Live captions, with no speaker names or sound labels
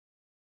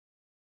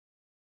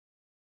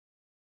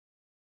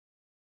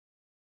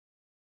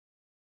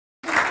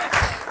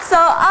So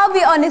I'll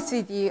be honest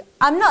with you,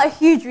 I'm not a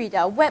huge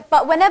reader,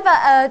 but whenever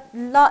a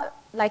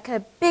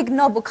big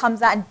novel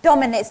comes out and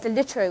dominates the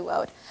literary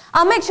world,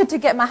 I'll make sure to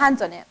get my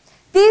hands on it.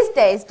 These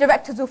days,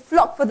 directors will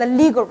flock for the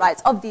legal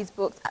rights of these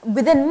books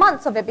within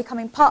months of it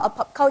becoming part of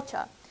pop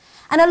culture.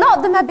 And a lot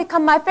of them have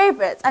become my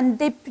favorites, and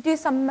they produce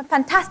some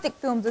fantastic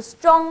films with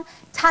strong,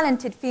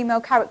 talented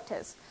female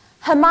characters.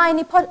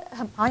 Hermione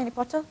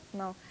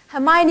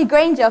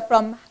Granger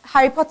from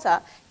Harry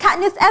Potter,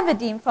 Katniss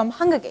Everdeen from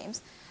Hunger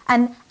Games,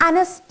 and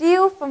Anna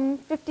Steele from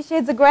 50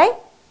 Shades of Grey.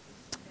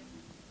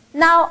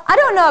 Now, I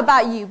don't know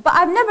about you, but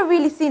I've never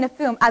really seen a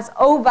film as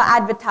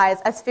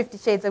over-advertised as 50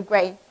 Shades of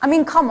Grey. I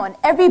mean, come on,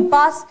 every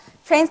bus,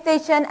 train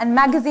station, and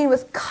magazine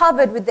was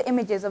covered with the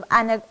images of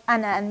Anna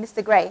and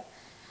Mr. Grey.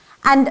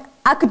 And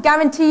I could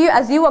guarantee you,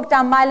 as you walk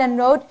down Mile End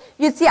Road,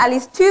 you'd see at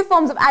least 2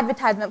 forms of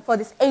advertisement for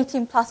this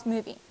 18-plus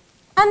movie.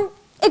 And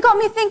it got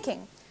me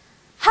thinking,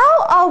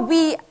 how are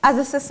we as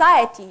a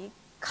society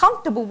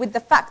comfortable with the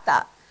fact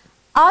that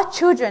our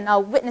children are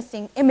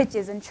witnessing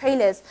images and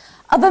trailers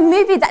of a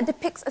movie that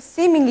depicts a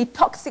seemingly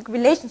toxic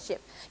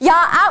relationship, yet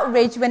are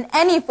outraged when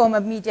any form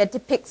of media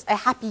depicts a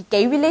happy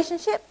gay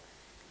relationship?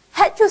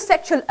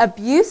 Heterosexual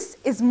abuse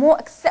is more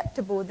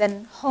acceptable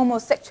than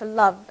homosexual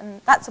love, and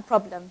that's a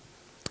problem.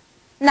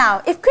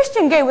 Now, if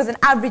Christian Grey was an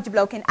average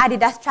bloke in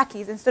Adidas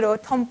trackies instead of a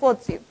Tom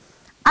Ford suit,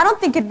 I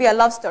don't think it'd be a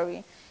love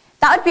story.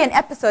 That would be an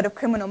episode of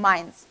Criminal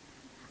Minds.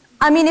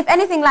 I mean, if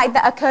anything like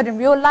that occurred in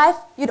real life,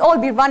 you'd all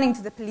be running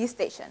to the police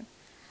station.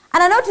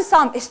 And I know to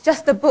some it's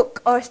just a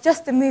book or it's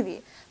just a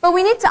movie, but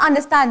we need to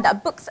understand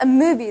that books and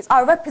movies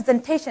are a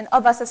representation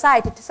of our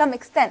society to some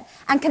extent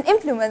and can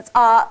influence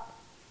our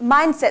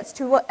mindsets,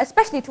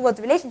 especially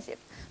towards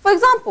relationships. For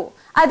example,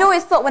 I'd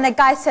always thought when a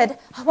guy said,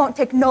 "I won't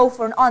take no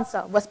for an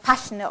answer," was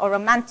passionate or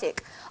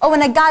romantic. Or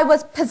when a guy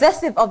was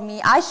possessive of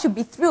me, I should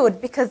be thrilled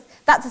because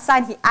that's a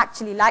sign he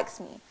actually likes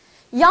me.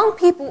 Young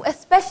people,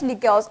 especially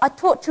girls, are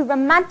taught to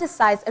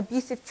romanticize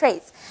abusive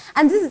traits.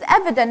 And this is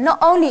evident not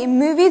only in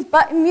movies,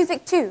 but in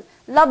music too.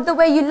 Love the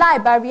Way You Lie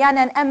by Rihanna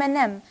and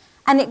Eminem.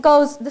 And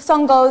the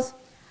song goes,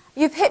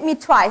 "You've hit me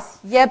twice,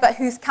 yeah, but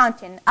who's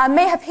counting? I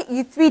may have hit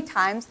you 3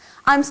 times,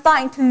 I'm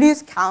starting to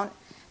lose count.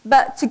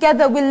 But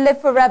together we'll live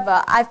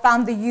forever, I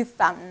found the youth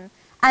fountain.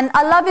 And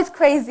our love is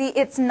crazy,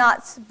 it's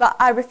nuts, but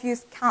I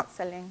refuse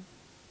counseling."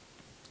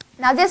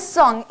 Now, this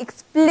song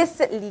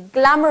explicitly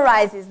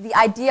glamorizes the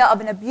idea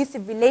of an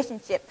abusive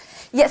relationship,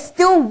 yet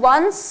still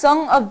won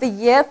Song of the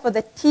Year for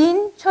the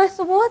Teen Choice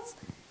Awards.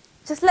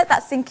 Just let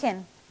that sink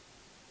in.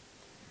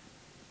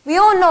 We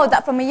all know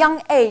that from a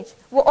young age,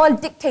 we're all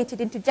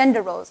dictated into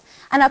gender roles,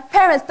 and our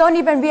parents don't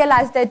even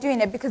realize they're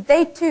doing it because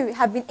they too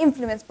have been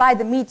influenced by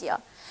the media.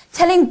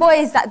 Telling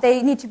boys that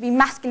they need to be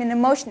masculine and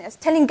emotionless,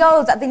 telling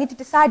girls that they need to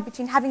decide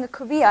between having a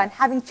career and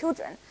having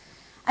children.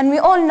 And we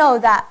all know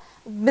that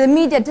the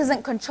media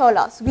doesn't control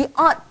us. We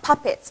aren't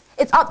puppets.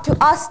 It's up to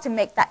us to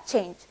make that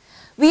change.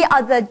 We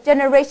are the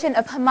generation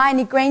of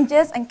Hermione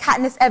Grangers and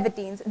Katniss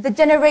Everdeens, the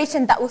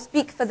generation that will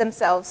speak for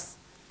themselves.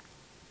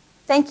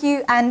 Thank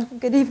you and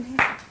good evening.